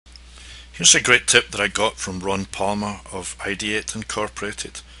Here's a great tip that I got from Ron Palmer of Ideate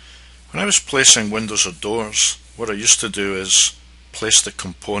Incorporated. When I was placing windows or doors, what I used to do is place the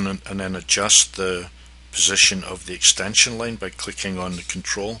component and then adjust the position of the extension line by clicking on the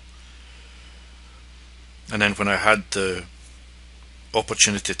control. And then when I had the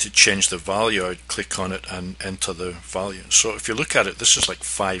opportunity to change the value, I'd click on it and enter the value. So if you look at it, this is like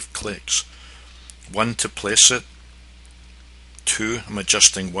 5 clicks. 1 to place it, 2, I'm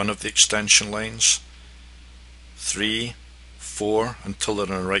adjusting one of the extension lines, 3, 4 until they're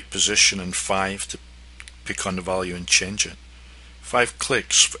in the right position, and 5 to pick on the value and change it. 5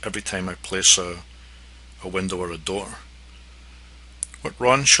 clicks for every time I place a window or a door. What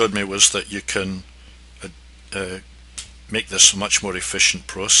Ron showed me was that you can make this a much more efficient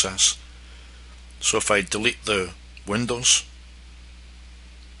process. So if I delete the windows,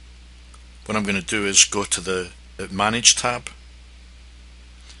 what I'm going to do is go to the Manage tab.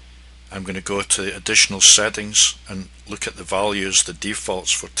 I'm going to go to additional settings and look at the values, the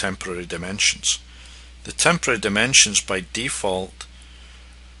defaults for temporary dimensions. The temporary dimensions by default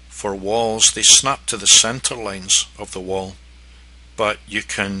for walls, they snap to the center lines of the wall, but you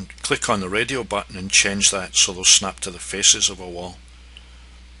can click on the radio button and change that so they'll snap to the faces of a wall.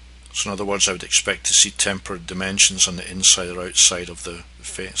 So in other words, I would expect to see temporary dimensions on the inside or outside of the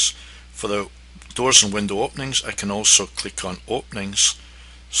face. For the doors and window openings, I can also click on openings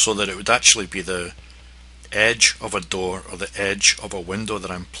so that it would actually be the edge of a door or the edge of a window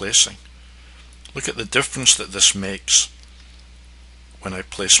that I'm placing. Look at the difference that this makes when I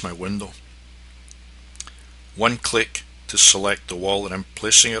place my window. 1 click to select the wall that I'm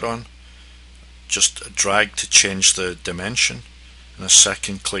placing it on, just a drag to change the dimension, and a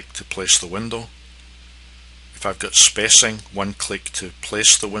 2nd click to place the window. If I've got spacing, 1 click to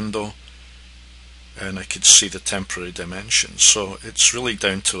place the window, and I could see the temporary dimensions. So it's really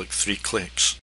down to like 3 clicks.